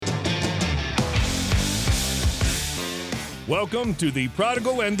Welcome to the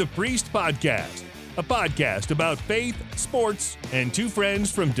Prodigal and the Priest podcast, a podcast about faith, sports, and two friends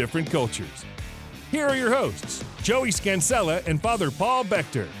from different cultures. Here are your hosts, Joey Scansella and Father Paul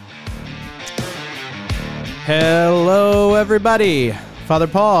Bechter. Hello, everybody. Father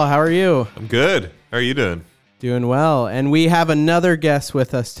Paul, how are you? I'm good. How are you doing? Doing well. And we have another guest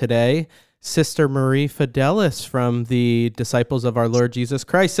with us today, Sister Marie Fidelis from the Disciples of Our Lord Jesus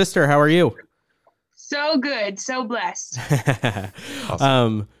Christ. Sister, how are you? So good. So blessed.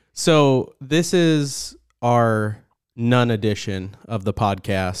 Awesome. So this is our nun edition of the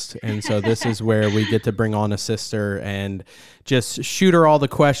podcast. And so this is where we get to bring on a sister and just shoot her all the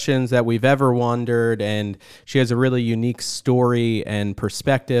questions that we've ever wondered. And she has a really unique story and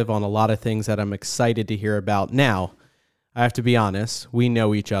perspective on a lot of things that I'm excited to hear about. Now, I have to be honest, we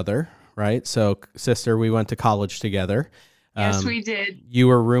know each other, right? So, sister, we went to college together. Yes, we did. You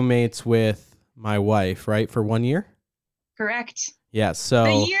were roommates with my wife, right? For 1 year? Correct. Yeah. So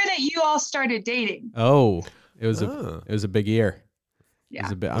the year that you all started dating. Oh, it was a big year. Yeah.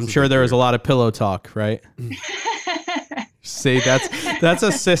 I'm sure there was a lot of pillow talk, right? See, that's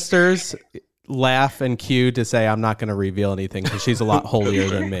a sister's laugh and cue to say I'm not going to reveal anything because she's a lot holier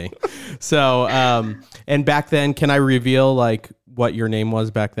than me. So, and back then, can I reveal like what your name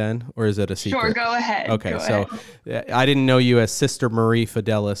was back then, or is it a secret? Sure, go ahead. Okay, I didn't know you as Sister Marie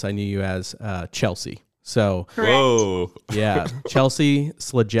Fidelis. I knew you as Chelsea. So, correct. Whoa. Yeah, Chelsea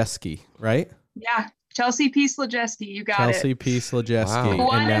Slajeski, right? Yeah, Chelsea P. Slajeski. You got Chelsea P. Slajeski. Wow.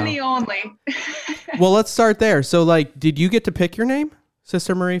 One and the only. Well, let's start there. So, like, did you get to pick your name,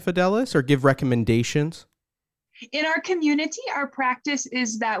 Sister Marie Fidelis, or give recommendations? In our community, our practice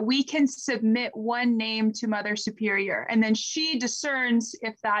is that we can submit one name to Mother Superior, and then she discerns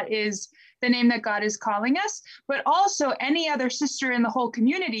if that is the name that God is calling us. But also, any other sister in the whole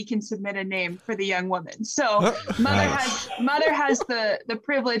community can submit a name for the young woman. So, Mother has the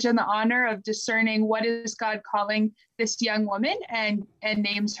privilege and the honor of discerning what is God calling this young woman and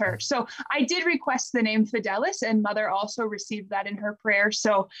names her. So, I did request the name Fidelis, and Mother also received that in her prayer.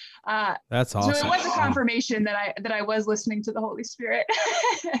 So, that's awesome. So it was a confirmation that I was listening to the Holy Spirit.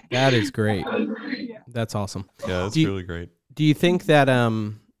 That is great. Yeah. That's awesome. Yeah, that's really great. Do you think that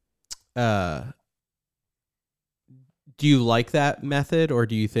do you like that method, or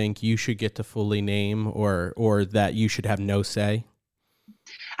do you think you should get to fully name, or that you should have no say?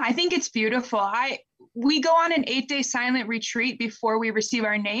 I think it's beautiful. We go on an 8-day silent retreat before we receive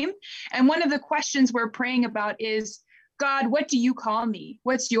our name. And one of the questions we're praying about is, God, what do you call me?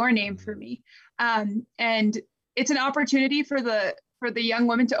 What's your name for me? And it's an opportunity for the young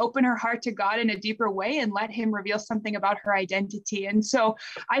woman to open her heart to God in a deeper way and let him reveal something about her identity. And so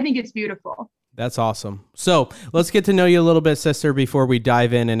I think it's beautiful. That's awesome. So let's get to know you a little bit, sister, before we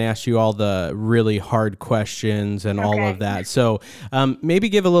dive in and ask you all the really hard questions and all of that. So maybe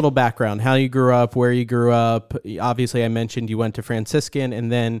give a little background, how you grew up, where you grew up. Obviously, I mentioned you went to Franciscan,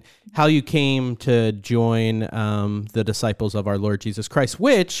 and then how you came to join the Disciples of Our Lord Jesus Christ,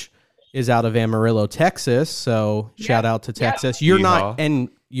 which is out of Amarillo, Texas. So shout out to Texas. You're not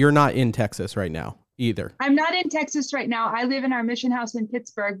in Texas right now either. I'm not in Texas right now. I live in our mission house in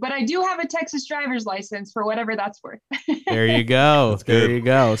Pittsburgh, but I do have a Texas driver's license for whatever that's worth. There you go. There you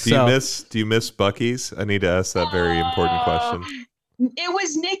go. Do you miss Buc-ee's? I need to ask that very important question. It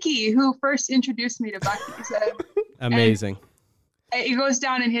was Nikki who first introduced me to Buc-ee's. Amazing. It goes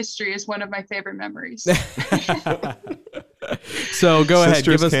down in history as one of my favorite memories. So go ahead.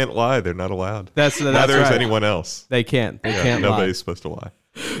 Sisters can't lie. They're not allowed. Neither is right. anyone else. They can't. They can't Nobody's lie. supposed to lie.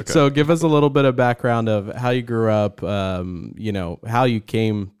 Okay. So give us a little bit of background of how you grew up, how you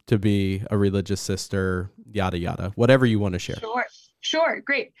came to be a religious sister, yada, yada, whatever you want to share. Sure.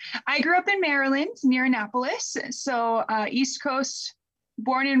 Great. I grew up in Maryland near Annapolis. So East Coast,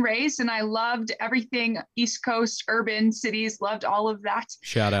 born and raised, and I loved everything East Coast, urban cities, loved all of that.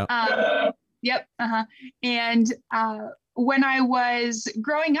 Shout out. Yep. And when I was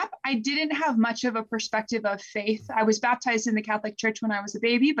growing up, I didn't have much of a perspective of faith. I was baptized in the Catholic Church when I was a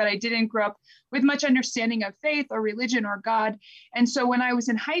baby, but I didn't grow up with much understanding of faith or religion or God. And so when I was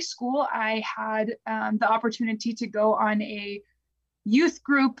in high school, I had the opportunity to go on a youth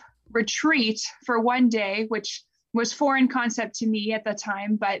group retreat for one day, which was foreign concept to me at the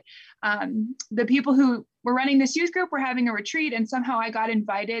time. But the people who were running this youth group were having a retreat, and somehow I got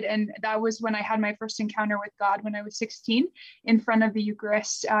invited. And that was when I had my first encounter with God when I was 16 in front of the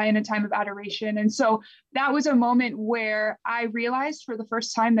Eucharist in a time of adoration. And so that was a moment where I realized for the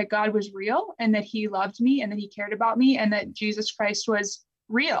first time that God was real, and that he loved me, and that he cared about me, and that Jesus Christ was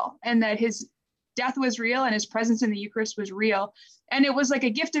real, and that his death was real and his presence in the Eucharist was real. And it was like a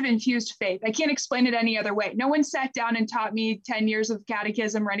gift of infused faith. I can't explain it any other way. No one sat down and taught me 10 years of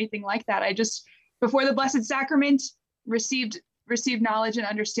catechism or anything like that. I just, before the Blessed Sacrament, received knowledge and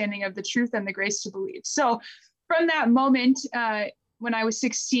understanding of the truth and the grace to believe. So from that moment, when I was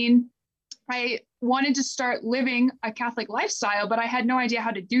 16, I wanted to start living a Catholic lifestyle, but I had no idea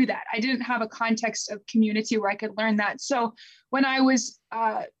how to do that. I didn't have a context of community where I could learn that. So when I was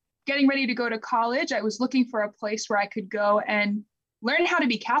getting ready to go to college, I was looking for a place where I could go and learn how to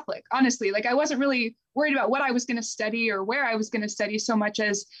be Catholic, honestly. Like, I wasn't really worried about what I was going to study or where I was going to study so much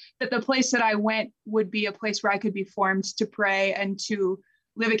as that the place that I went would be a place where I could be formed to pray and to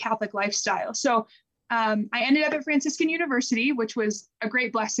live a Catholic lifestyle. So I ended up at Franciscan University, which was a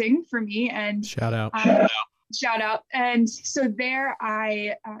great blessing for me. And shout out. Shout out. And so there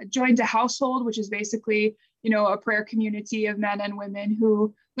I joined a household, which is basically, a prayer community of men and women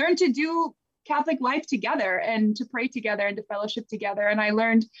who learn to do Catholic life together and to pray together and to fellowship together. And I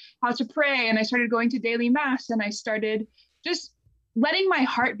learned how to pray, and I started going to daily mass, and I started just letting my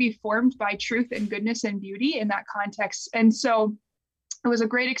heart be formed by truth and goodness and beauty in that context. And so it was a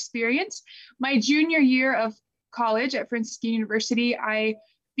great experience. My junior year of college at Franciscan University, I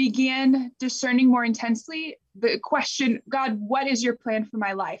began discerning more intensely the question, God, what is your plan for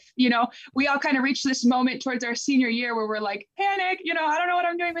my life? We all kind of reach this moment towards our senior year where we're like, panic, I don't know what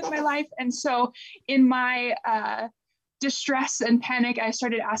I'm doing with my life. And so in my distress and panic, I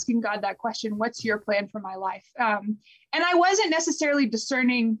started asking God that question, what's your plan for my life? And I wasn't necessarily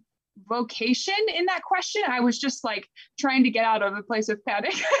discerning vocation in that question. I was just like trying to get out of a place of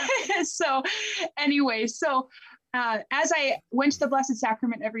panic. So anyway, as I went to the Blessed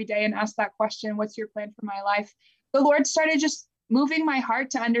Sacrament every day and asked that question, what's your plan for my life? The Lord started just moving my heart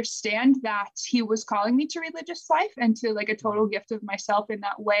to understand that he was calling me to religious life and to like a total gift of myself in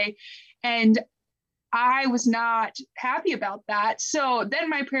that way. And I was not happy about that. So then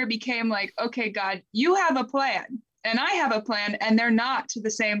my prayer became like, okay, God, you have a plan and I have a plan, and they're not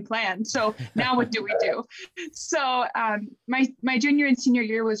the same plan. So now what do we do? So my junior and senior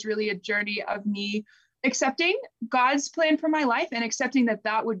year was really a journey of me accepting God's plan for my life and accepting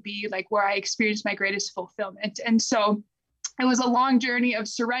that would be like where I experienced my greatest fulfillment. And so it was a long journey of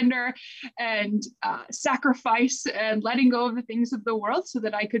surrender and sacrifice and letting go of the things of the world so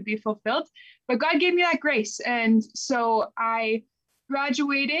that I could be fulfilled. But God gave me that grace. And so I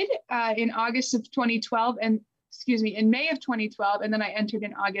graduated in May of 2012. And then I entered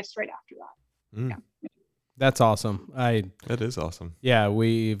in August right after that. Mm. Yeah. That's awesome. That is awesome. Yeah,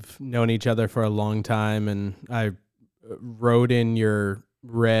 we've known each other for a long time, and I rode in your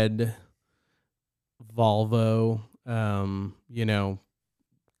red Volvo,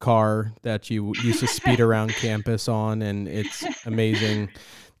 car that you used to speed around campus on, and it's amazing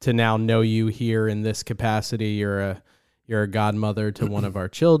to now know you here in this capacity. You're a godmother to one of our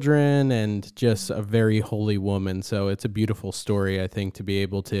children and just a very holy woman. So it's a beautiful story, I think, to be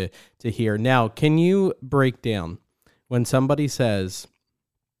able to hear. Now, can you break down when somebody says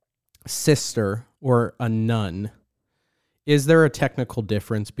sister or a nun, is there a technical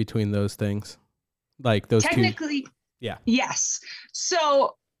difference between those things? Like those technically, two? Yeah. Yes.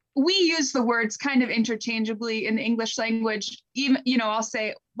 So we use the words kind of interchangeably in the English language. Even, I'll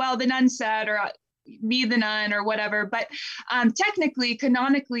say, well, the nun said, or be the nun or whatever, but technically,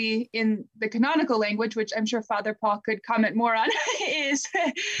 canonically, in the canonical language, which I'm sure Father Paul could comment more on, is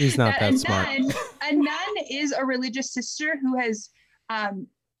he's not that smart. A nun is a religious sister who has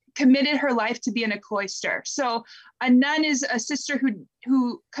committed her life to be in a cloister. So a nun is a sister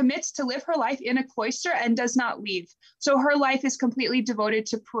who commits to live her life in a cloister and does not leave. So her life is completely devoted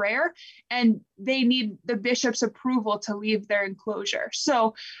to prayer, and they need the bishop's approval to leave their enclosure.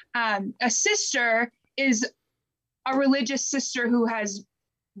 So a sister is a religious sister who has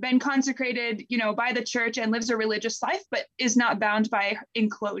been consecrated, by the church and lives a religious life, but is not bound by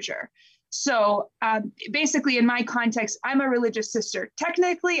enclosure. So basically, in my context, I'm a religious sister.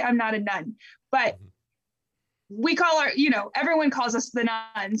 Technically, I'm not a nun, but we call our, everyone calls us the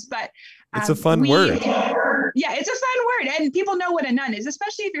nuns, but it's a fun word. Yeah, it's a fun word. And people know what a nun is,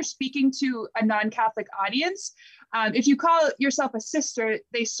 especially if you're speaking to a non-Catholic audience. If you call yourself a sister,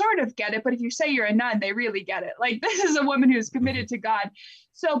 they sort of get it. But if you say you're a nun, they really get it. Like, this is a woman who's committed to God.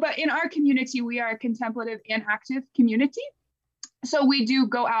 So, but in our community, we are a contemplative and active community. So we do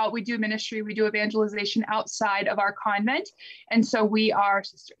go out, we do ministry, we do evangelization outside of our convent. And so we are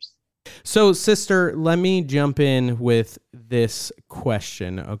sisters. So, sister, let me jump in with this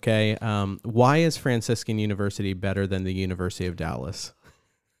question, okay? Why is Franciscan University better than the University of Dallas?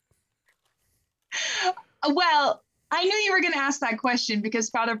 Well, I knew you were going to ask that question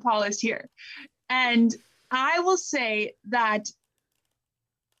because Father Paul is here. And I will say that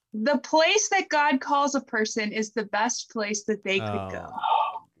the place that God calls a person is the best place that they could go.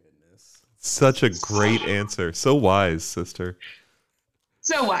 Goodness. Such a great answer. So wise, sister.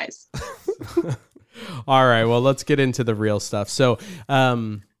 So wise. All right, well, let's get into the real stuff. So,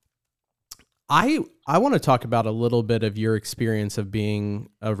 I want to talk about a little bit of your experience of being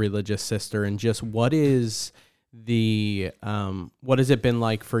a religious sister, and just what has it been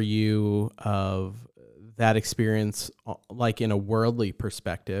like for you of that experience, like in a worldly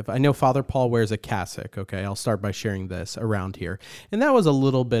perspective? I know Father Paul wears a cassock. Okay, I'll start by sharing this around here. And that was a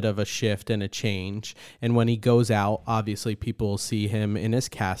little bit of a shift and a change. And when he goes out, obviously people see him in his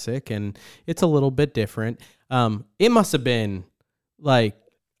cassock, and it's a little bit different. It must have been like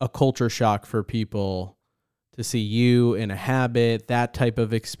a culture shock for people to see you in a habit, that type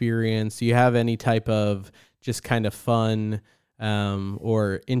of experience. Do you have any type of just kind of fun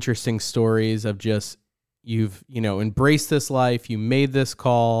or interesting stories of just you've, embraced this life, you made this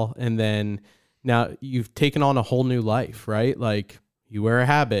call, and then now you've taken on a whole new life, right? Like you wear a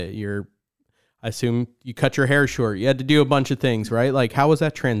habit, I assume you cut your hair short, you had to do a bunch of things, right? Like how was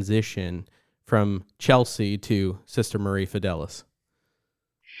that transition from Chelsea to Sister Marie Fidelis?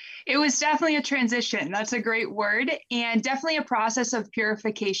 It was definitely a transition. That's a great word, and definitely a process of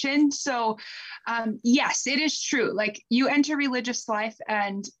purification. So, yes, it is true. Like you enter religious life,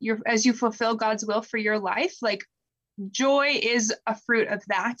 and as you fulfill God's will for your life, like joy is a fruit of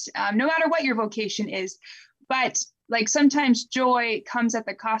that, no matter what your vocation is. But like sometimes joy comes at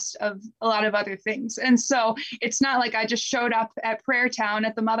the cost of a lot of other things. And so it's not like I just showed up at Prayer Town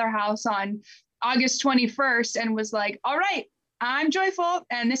at the Mother House on August 21st and was like, all right, I'm joyful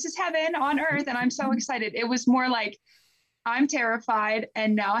and this is heaven on earth and I'm so excited. It was more like, I'm terrified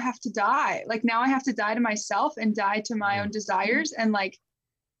and now I have to die. Like now I have to die to myself and die to my own desires and like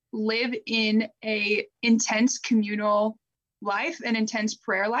live in a intense communal life, an intense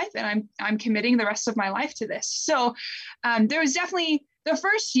prayer life. And I'm committing the rest of my life to this. So there was definitely, the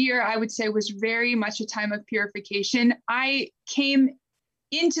first year I would say was very much a time of purification. I came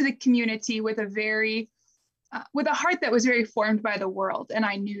into the community with with a heart that was very formed by the world. And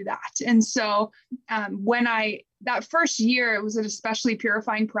I knew that. And so that first year, it was an especially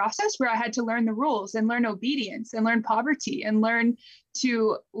purifying process where I had to learn the rules and learn obedience and learn poverty and learn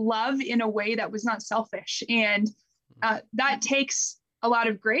to love in a way that was not selfish. And that takes a lot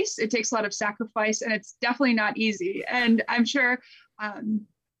of grace. It takes a lot of sacrifice, and it's definitely not easy. And I'm sure,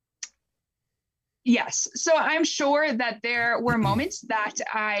 yes. So I'm sure that there were moments that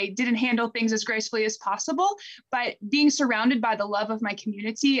I didn't handle things as gracefully as possible, but being surrounded by the love of my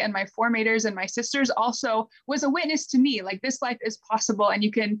community and my formators and my sisters also was a witness to me, like this life is possible and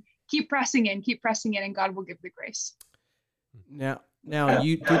you can keep pressing in, and God will give the grace. Now did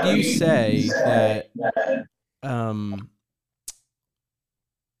you say that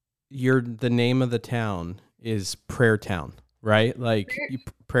the name of the town is Prayer Town, right? Like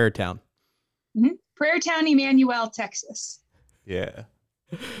Prayer Town. Mm-hmm. Prayer Town, Emmanuel, Texas. Yeah.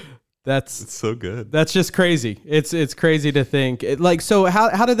 It's so good. That's just crazy. It's crazy to think. So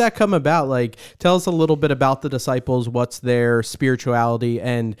how did that come about? Like, tell us a little bit about the disciples, what's their spirituality,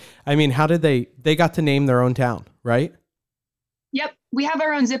 and I mean, how did they got to name their own town, right? Yep. We have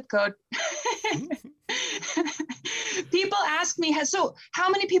our own zip code. People ask me, so how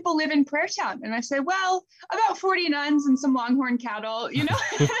many people live in Prayer Town? And I say, well, about 40 nuns and some longhorn cattle,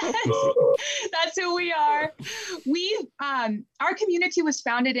 that's who we are. Our community was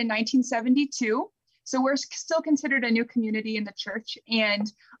founded in 1972. So we're still considered a new community in the church.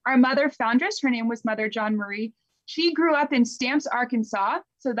 And our mother foundress, her name was Mother John Marie. She grew up in Stamps, Arkansas.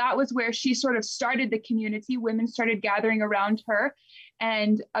 So that was where she sort of started the community. Women started gathering around her.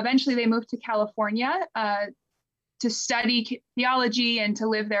 And eventually they moved to California to study theology and to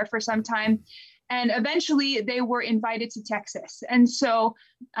live there for some time. And eventually they were invited to Texas. And so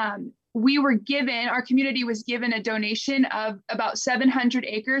our community was given a donation of about 700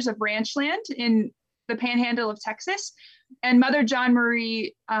 acres of ranch land in the panhandle of Texas. And Mother John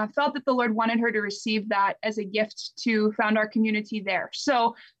Marie felt that the Lord wanted her to receive that as a gift to found our community there.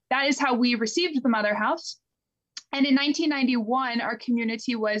 So that is how we received the Mother House. And in 1991, our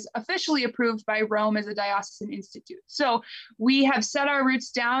community was officially approved by Rome as a diocesan institute. So we have set our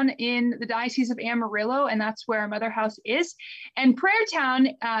roots down in the Diocese of Amarillo, and that's where our Mother House is. And Prayer Town,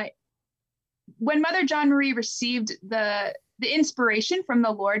 when Mother John Marie received the inspiration from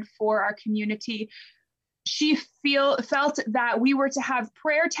the Lord for our community, she felt that we were to have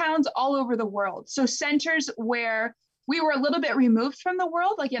prayer towns all over the world. So centers where we were a little bit removed from the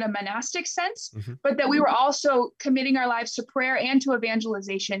world, like in a monastic sense, Mm-hmm. but that we were also committing our lives to prayer and to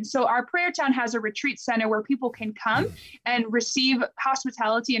evangelization. So our prayer town has a retreat center where people can come and receive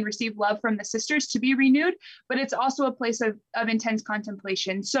hospitality and receive love from the sisters to be renewed, but it's also a place of intense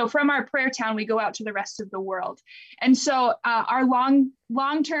contemplation. So from our prayer town, we go out to the rest of the world. And so our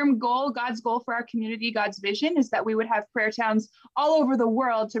long-term goal, God's goal for our community, God's vision, is that we would have prayer towns all over the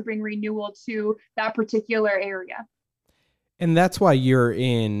world to bring renewal to that particular area. And that's why you're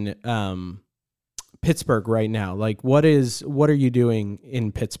in Pittsburgh right now. Like, what are you doing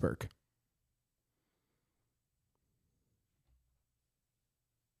in Pittsburgh?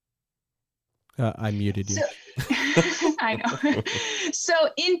 I muted you. I know. So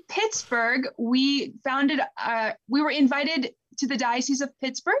in Pittsburgh, we were invited to the Diocese of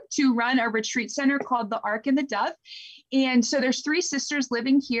Pittsburgh to run a retreat center called the Ark and the Dove. And so there's 3 sisters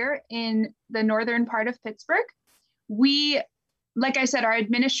living here in the northern part of Pittsburgh. We, like I said, are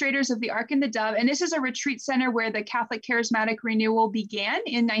administrators of the Ark and the Dove, and this is a retreat center where the Catholic Charismatic Renewal began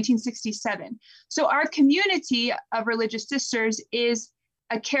in 1967. So our community of religious sisters is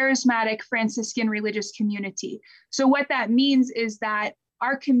a charismatic Franciscan religious community. So what that means is that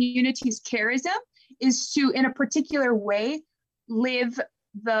our community's charism is to, in a particular way, live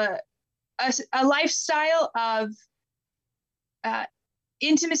a lifestyle of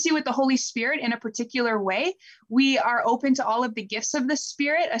intimacy with the Holy Spirit in a particular way. We are open to all of the gifts of the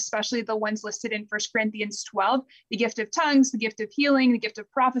Spirit, especially the ones listed in 1 Corinthians 12, the gift of tongues, the gift of healing, the gift of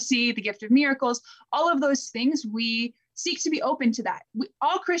prophecy, the gift of miracles, all of those things. We seek to be open to that.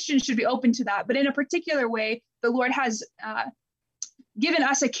 All Christians should be open to that, but in a particular way, the Lord has given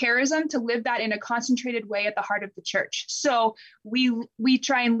us a charism to live that in a concentrated way at the heart of the church. So we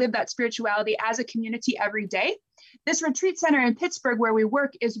try and live that spirituality as a community every day. This retreat center in Pittsburgh where we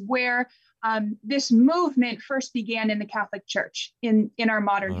work is where this movement first began in the Catholic Church in our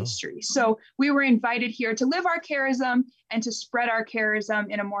modern history. So we were invited here to live our charism and to spread our charism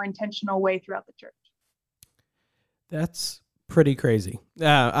in a more intentional way throughout the church. That's pretty crazy.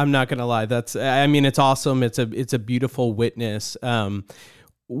 I'm not gonna lie. It's awesome. It's a beautiful witness.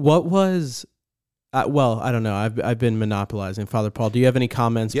 What was? Well, I don't know. I've been monopolizing. Father Paul, do you have any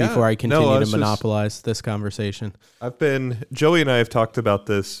comments before I continue to monopolize this conversation? Joey and I have talked about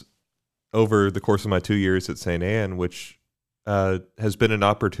this over the course of my 2 years at St. Anne, which has been an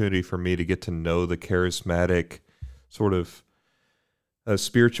opportunity for me to get to know the charismatic sort of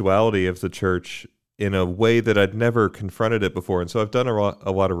spirituality of the church in a way that I'd never confronted it before. And so I've done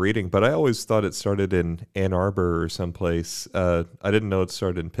a lot of reading, but I always thought it started in Ann Arbor or someplace. I didn't know it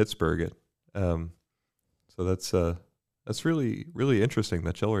started in Pittsburgh. So that's really, really interesting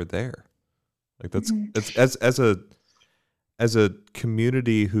that y'all are there. Like it's as a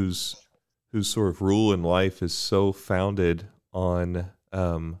community whose sort of rule in life is so founded on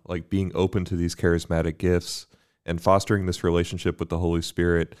like being open to these charismatic gifts and fostering this relationship with the Holy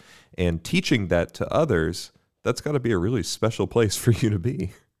Spirit and teaching that to others. That's got to be a really special place for you to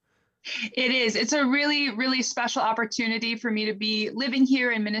be. It is. It's a really, really special opportunity for me to be living here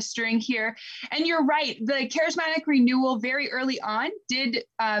and ministering here. And you're right. The charismatic renewal very early on did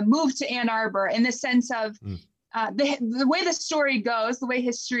move to Ann Arbor in the sense of the way the story goes, the way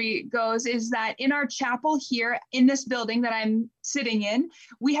history goes, is that in our chapel here in this building that I'm sitting in,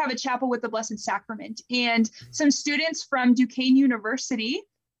 we have a chapel with the Blessed Sacrament. And some students from Duquesne University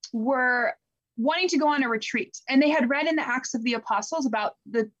were wanting to go on a retreat. And they had read in the Acts of the Apostles about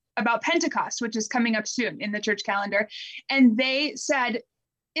Pentecost, which is coming up soon in the church calendar. And they said,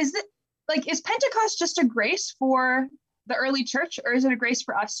 is Pentecost just a grace for the early church, or is it a grace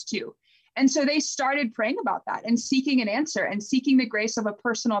for us too? And so they started praying about that and seeking an answer and seeking the grace of a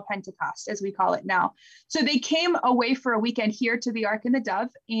personal Pentecost, as we call it now. So they came away for a weekend here to the Ark and the Dove.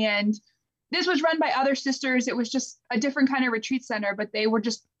 And this was run by other sisters. It was just a different kind of retreat center, but they were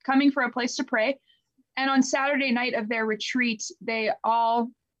just coming for a place to pray. And on Saturday night of their retreat, they all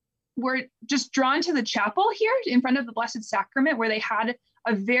were just drawn to the chapel here in front of the Blessed Sacrament, where they had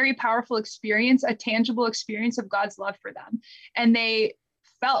a very powerful experience, a tangible experience of God's love for them. And they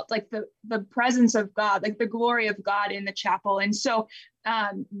felt like the presence of God, like the glory of God in the chapel. And so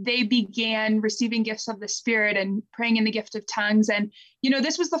they began receiving gifts of the Spirit and praying in the gift of tongues. And,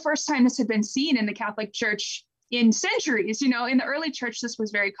 this was the first time this had been seen in the Catholic Church in centuries. In the early church, this was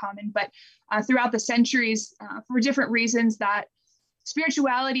very common, but throughout the centuries, for different reasons, that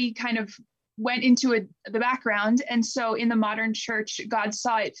spirituality kind of went into the background. And so in the modern church, God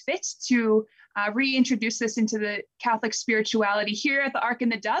saw it fit to reintroduce this into the Catholic spirituality here at the Ark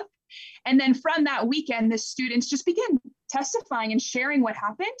and the Dove. And then from that weekend, the students just began testifying and sharing what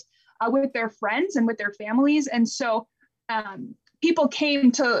happened. with their friends and with their families. And so people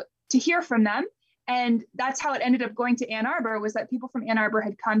came to hear from them. And that's how it ended up going to Ann Arbor, was that people from Ann Arbor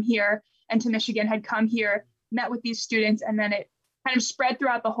had come here and to Michigan had come here, met with these students, and then it kind of spread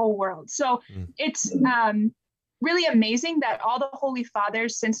throughout the whole world. So it's really amazing that all the Holy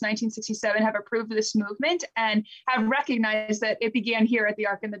Fathers since 1967 have approved this movement and have recognized that it began here at the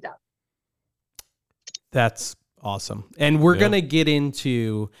Ark and the Dove. That's awesome. And we're going to get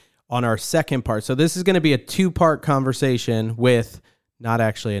into on our second part. So this is going to be a 2-part conversation with not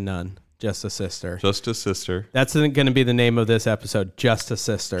actually a nun, just a sister. Just a sister. That's going to be the name of this episode, Just a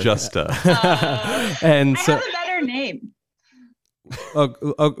Sister. Just a. And I so, have a better name.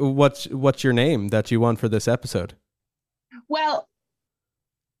 What's your name that you want for this episode? Well,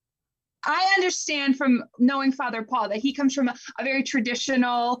 I understand from knowing Father Paul that he comes from a very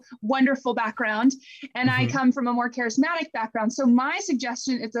traditional, wonderful background, and I come from a more charismatic background. So my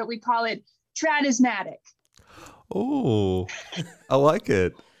suggestion is that we call it Tradismatic. Oh, I like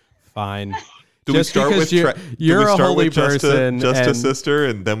it. Fine. Do we start with you're a holy person, just a sister,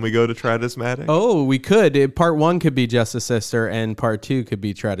 and then we go to Tradismatic? Oh, we could. Part 1 could be Just a Sister, and part 2 could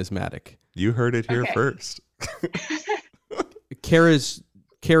be Tradismatic. You heard it here first.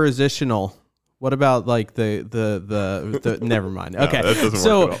 Charisational. What about like the never mind. Okay. No, that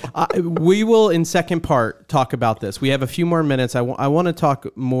doesn't work at all. We will in second part talk about this. We have a few more minutes. I want to talk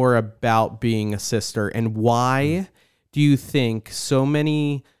more about being a sister and why do you think so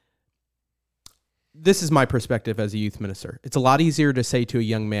many. This is my perspective as a youth minister. It's a lot easier to say to a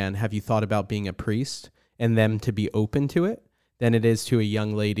young man, have you thought about being a priest, and them to be open to it, than it is to a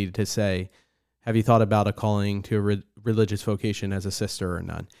young lady to say, have you thought about a calling to a religious vocation as a sister or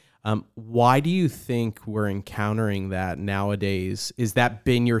nun? Why do you think we're encountering that nowadays? Is that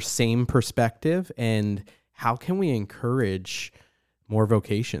been your same perspective? And how can we encourage more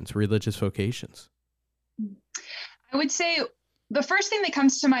vocations, religious vocations? I would say the first thing that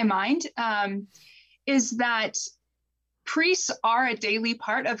comes to my mind is that priests are a daily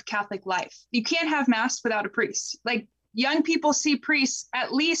part of Catholic life. You can't have Mass without a priest. Like, young people see priests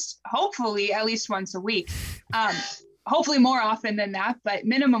hopefully at least once a week. Hopefully more often than that, but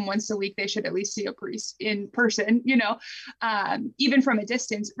minimum once a week, they should at least see a priest in person, even from a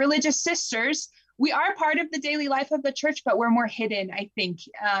distance. Religious sisters, we are part of the daily life of the church, but we're more hidden, I think,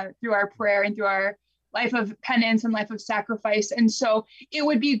 through our prayer and through our life of penance and life of sacrifice. And so it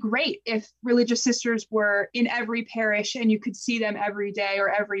would be great if religious sisters were in every parish and you could see them every day or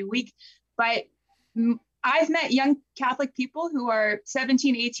every week. But I've met young Catholic people who are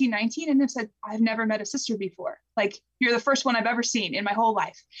 17, 18, 19, and have said, I've never met a sister before. Like, you're the first one I've ever seen in my whole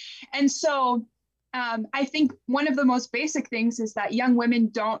life. And so I think one of the most basic things is that young women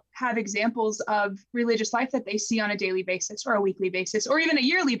don't have examples of religious life that they see on a daily basis or a weekly basis or even a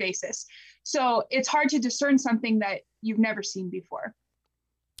yearly basis. So it's hard to discern something that you've never seen before.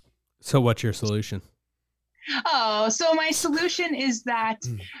 So what's your solution? Oh, so my solution is that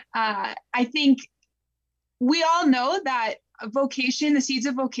I think we all know that vocation, the seeds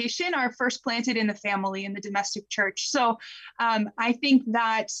of vocation, are first planted in the family, in the domestic church. So I think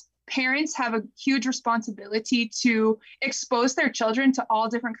that parents have a huge responsibility to expose their children to all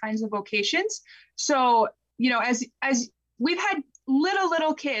different kinds of vocations. So, as we've had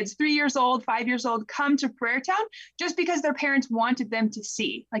little kids, 3 years old, 5 years old, come to Prayer Town just because their parents wanted them to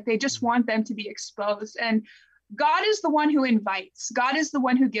see, like they just want them to be exposed. And God is the one who invites. God is the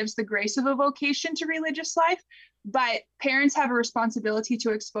one who gives the grace of a vocation to religious life, but parents have a responsibility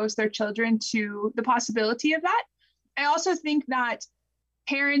to expose their children to the possibility of that. I also think that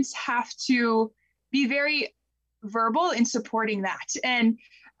parents have to be very verbal in supporting that. And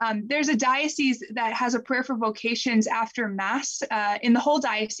there's a diocese that has a prayer for vocations after Mass in the whole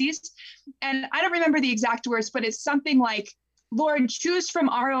diocese. And I don't remember the exact words, but it's something like, Lord, choose from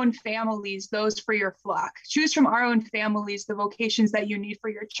our own families those for your flock. Choose from our own families the vocations that you need for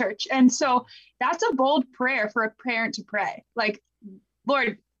your church. And so that's a bold prayer for a parent to pray. Like,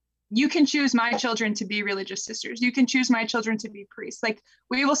 Lord, you can choose my children to be religious sisters. You can choose my children to be priests. Like,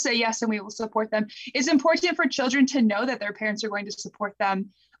 we will say yes and we will support them. It's important for children to know that their parents are going to support them,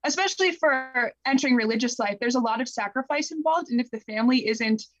 especially for entering religious life. There's a lot of sacrifice involved. And if the family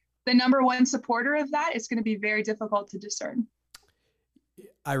isn't the number one supporter of that, it's going to be very difficult to discern.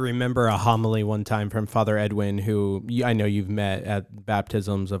 I remember a homily one time from Father Edwin, who I know you've met at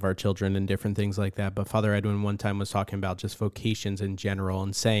baptisms of our children and different things like that. But Father Edwin one time was talking about just vocations in general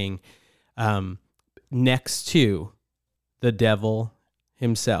and saying, next to the devil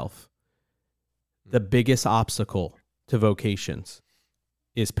himself, the biggest obstacle to vocations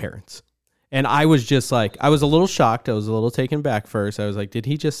is parents. And I was just like, I was a little shocked. I was a little taken back first. I was like, did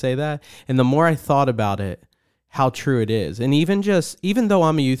he just say that? And the more I thought about it, how true it is. And even though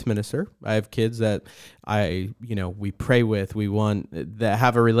I'm a youth minister, I have kids that we pray with, we want that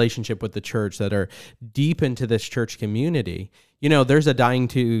have a relationship with the church, that are deep into this church community. There's a dying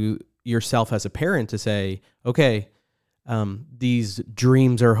to yourself as a parent to say, okay, these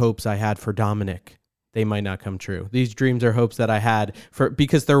dreams or hopes I had for Dominic, they might not come true. These dreams or hopes that I had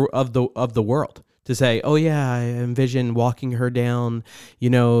because they're of the world. To say, oh yeah, I envision walking her down,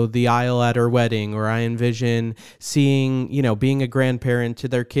 the aisle at her wedding, or I envision seeing, being a grandparent to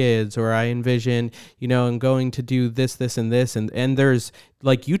their kids, or I envision, and going to do this, and this. And there's,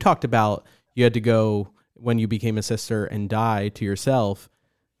 like you talked about, you had to go when you became a sister and die to yourself.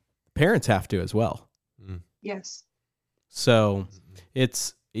 Parents have to as well. Yes. So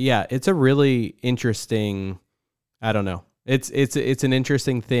it's a really interesting, I don't know. It's an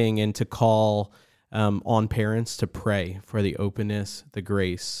interesting thing, and to call on parents to pray for the openness, the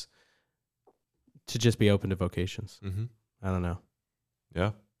grace, to just be open to vocations. Mm-hmm. I don't know.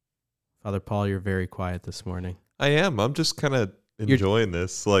 Yeah. Father Paul, you're very quiet this morning. I am. I'm just kind of enjoying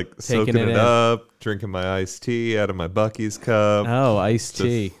this, like taking soaking it it up, drinking my iced tea out of my Buc-ee's cup. Oh, iced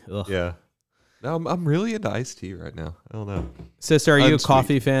tea. Ugh. Yeah. No, I'm really into iced tea right now. I don't know. Sister, are you a Unsweet.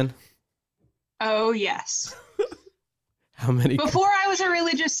 coffee fan? Oh, yes. How many? Before I was a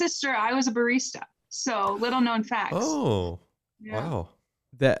religious sister, I was a barista. So little known facts. Oh, Yeah. wow.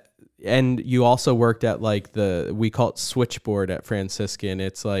 And you also worked at we call it switchboard at Franciscan.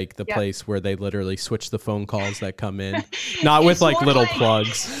 It's like the Yep. place where they literally switch the phone calls that come in, not with like more little like-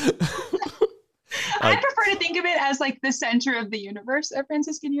 plugs. I prefer to think of it as like the center of the universe at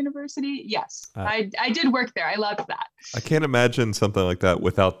Franciscan University. Yes, I did work there. I loved that. I can't imagine something like that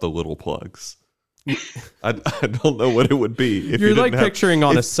without the little plugs. I don't know what it would be. If You're you like didn't have- picturing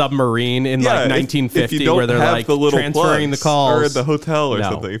on a submarine in like 1950 if you don't where they're have like the little transferring the plugs, calls. or in the hotel or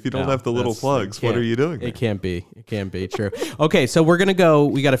No, something. If you don't no, have the little that's- plugs, it what are can't- you doing there? It can't be. It can't be true. Okay, so we're gonna go.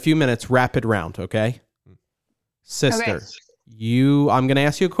 We got a few minutes. Rapid round. Okay, sister, Okay. I'm gonna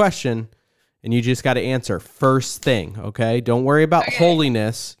ask you a question, and you just got to answer first thing. Okay, don't worry about Okay.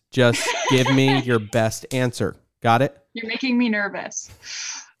 holiness. Just give me your best answer. Got it? You're making me nervous.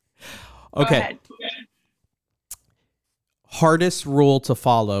 Go Okay. ahead. Hardest rule to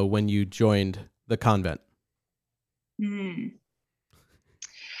follow when you joined the convent.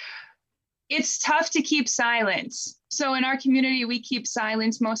 It's tough to keep silence. So in our community, we keep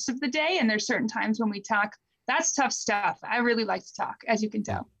silence most of the day, and there's certain times when we talk. That's tough stuff. I really like to talk, as you can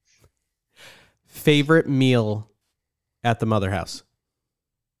tell. Favorite meal at the Mother House.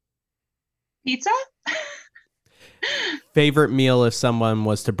 Pizza? Favorite meal if someone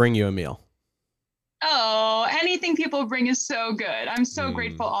was to bring you a meal. Oh, anything people bring is so good. I'm so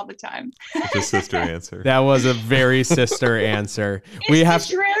grateful all the time. The sister answer. That was a very sister answer. It's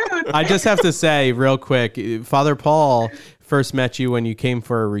the truth. I just have to say real quick, Father Paul first met you when you came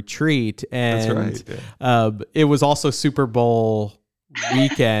for a retreat, and That's right. it was also Super Bowl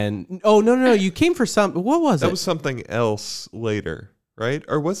weekend. Oh, no, you came for what was it? That was something else later, right?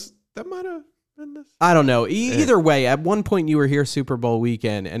 Or that might have been this? I don't know. Either way, at one point you were here Super Bowl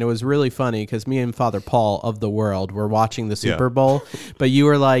weekend, and it was really funny because me and Father Paul of the world were watching the Super Bowl, but you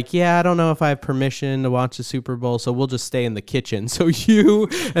were like, yeah, I don't know if I have permission to watch the Super Bowl, so we'll just stay in the kitchen. So you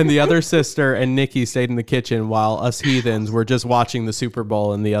and the other sister and Nikki stayed in the kitchen while us heathens were just watching the Super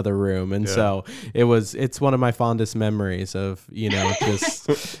Bowl in the other room. And so it's one of my fondest memories of,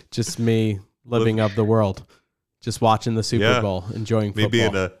 just me living of the world. Just watching the Super Bowl, enjoying football. Me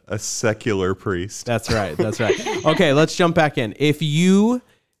being a secular priest. That's right. Okay, let's jump back in. If you,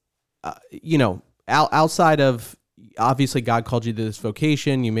 outside of, obviously God called you to this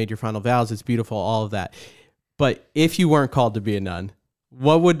vocation, you made your final vows, it's beautiful, all of that. But if you weren't called to be a nun,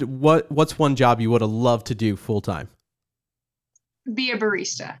 what's one job you would have loved to do full time? Be a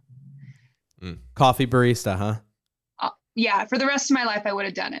barista. Coffee barista, huh? Yeah, for the rest of my life, I would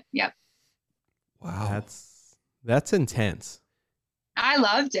have done it. Yep. Wow. That's intense. I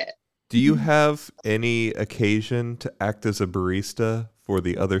loved it. Do you have any occasion to act as a barista for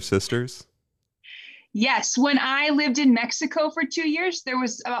the other sisters? Yes. When I lived in Mexico for 2 years, there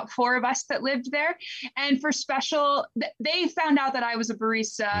was about 4 of us that lived there. And for special, they found out that I was a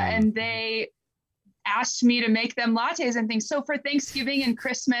barista and they asked me to make them lattes and things. So for Thanksgiving and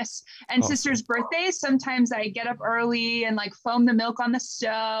Christmas and sisters' birthdays, sometimes I get up early and like foam the milk on the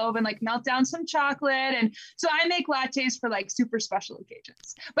stove and like melt down some chocolate. And so I make lattes for like super special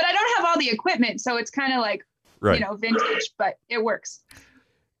occasions, but I don't have all the equipment. So it's kind of like, vintage, but it works.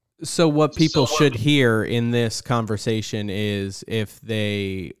 So what people should hear in this conversation is if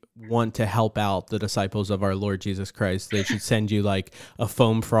they want to help out the disciples of our Lord Jesus Christ, they should send you like a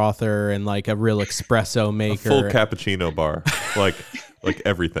foam frother and like a real espresso maker, a full cappuccino bar, like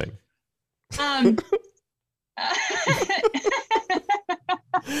everything.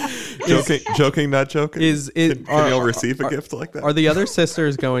 Joking, not joking. Can y'all receive a gift like that? Are the other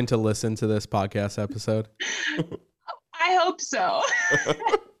sisters going to listen to this podcast episode? I hope so.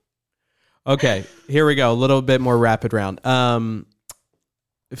 Okay, here we go. A little bit more rapid round.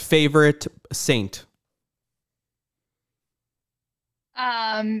 Favorite saint?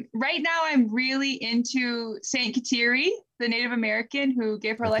 Right now I'm really into Saint Kateri, the Native American who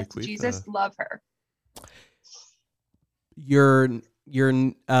gave her life to Jesus. Love her. Your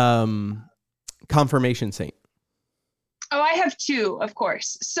confirmation saint? Oh, I have two, of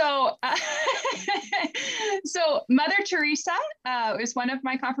course. So, so Mother Teresa is one of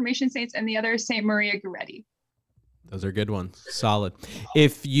my confirmation saints, and the other is Saint Maria Goretti. Those are good ones. Solid.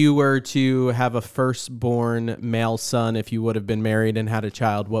 If you were to have a firstborn male son, if you would have been married and had a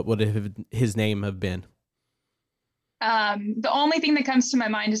child, what would his name have been? The only thing that comes to my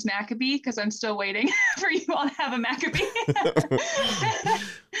mind is Maccabee, because I'm still waiting for you all to have a Maccabee.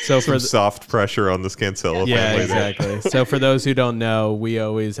 So for soft pressure on the Scansella family. Yeah, exactly. So for those who don't know, we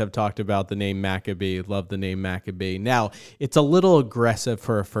always have talked about the name Maccabee. Love the name Maccabee. Now, it's a little aggressive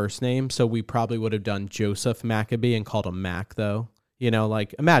for a first name, so we probably would have done Joseph Maccabee and called him Mac, though. You know,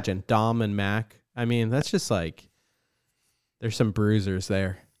 like imagine Dom and Mac. I mean, that's just like, there's some bruisers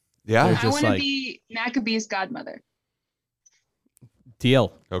there. Yeah. I want to be Maccabee's godmother.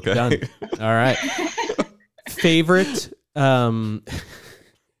 Deal. Okay. Done. All right. Favorite.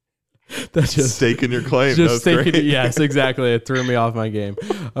 That's just staking your claim. Just staking it. Yes, exactly. It threw me off my game.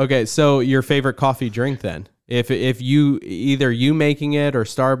 Okay, so your favorite coffee drink then? If you either you making it or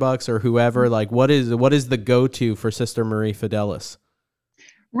Starbucks or whoever, like what is the go-to for Sister Marie Fidelis?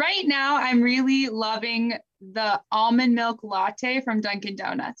 Right now, I'm really loving the almond milk latte from Dunkin'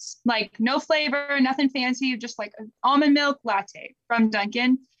 Donuts. Like no flavor, nothing fancy, just like an almond milk latte from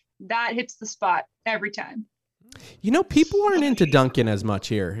Dunkin'. That hits the spot every time. You know, people aren't into Dunkin' as much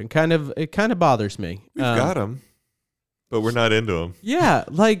here. It kind of bothers me. We've got them, but we're not into them. Yeah,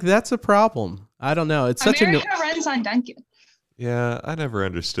 like that's a problem. I don't know. It's such America runs on Dunkin'. Yeah, I never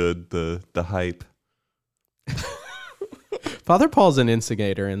understood the hype. Father Paul's an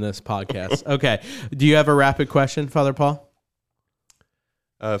instigator in this podcast. Okay. Do you have a rapid question, Father Paul?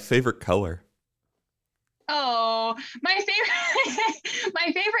 Favorite color? Oh, my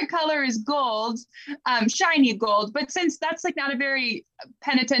favorite color is gold, shiny gold. But since that's like not a very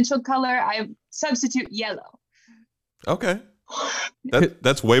penitential color, I substitute yellow. Okay.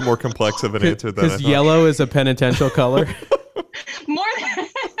 That's way more complex of an answer than I thought. Because yellow is a penitential color?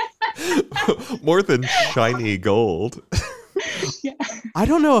 More than shiny gold. Yeah. I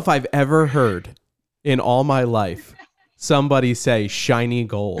don't know if I've ever heard in all my life somebody say shiny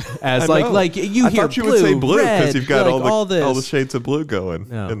gold as like you hear thought you blue, would say blue because you've got like all the shades of blue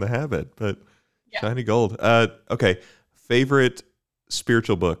going in the habit, but yeah. Shiny gold. Okay. Favorite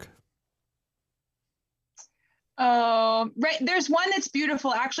spiritual book? Right. There's one that's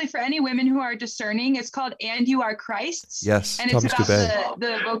beautiful, actually, for any women who are discerning. It's called "And You Are Christ's." Yes, and it's about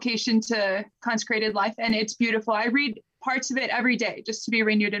the vocation to consecrated life, and it's beautiful. I read parts of it every day just to be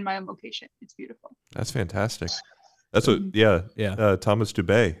renewed in my own vocation. It's beautiful. That's fantastic. That's what. Yeah. Thomas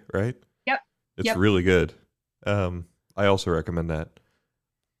Dubay, right? Yep. It's really good. I also recommend that.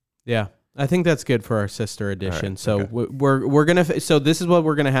 Yeah. I think that's good for our sister edition. Right, so okay. we're gonna. So this is what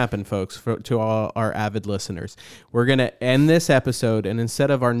we're gonna happen, folks. To all our avid listeners, we're gonna end this episode, and instead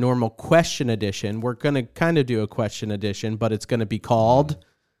of our normal question edition, we're gonna kind of do a question edition, but it's gonna be called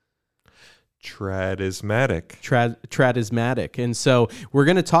Tradismatic. Tradismatic, and so we're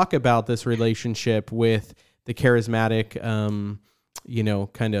gonna talk about this relationship with the charismatic,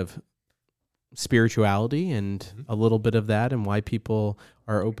 kind of spirituality and a little bit of that, and why people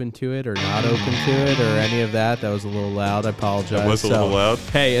are open to it or not open to it or any of that. That was a little loud. I apologize. That was a little loud.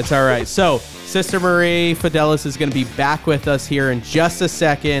 Hey, it's all right. So Sister Marie Fidelis is going to be back with us here in just a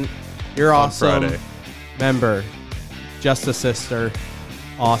second. You're awesome. Friday. Remember, just a sister.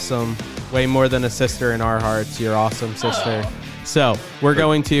 Awesome. Way more than a sister in our hearts. You're awesome, sister. So we're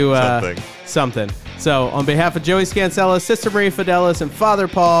going to something. So on behalf of Joey Scansella, Sister Marie Fidelis, and Father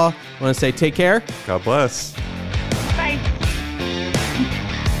Paul, I want to say take care. God bless.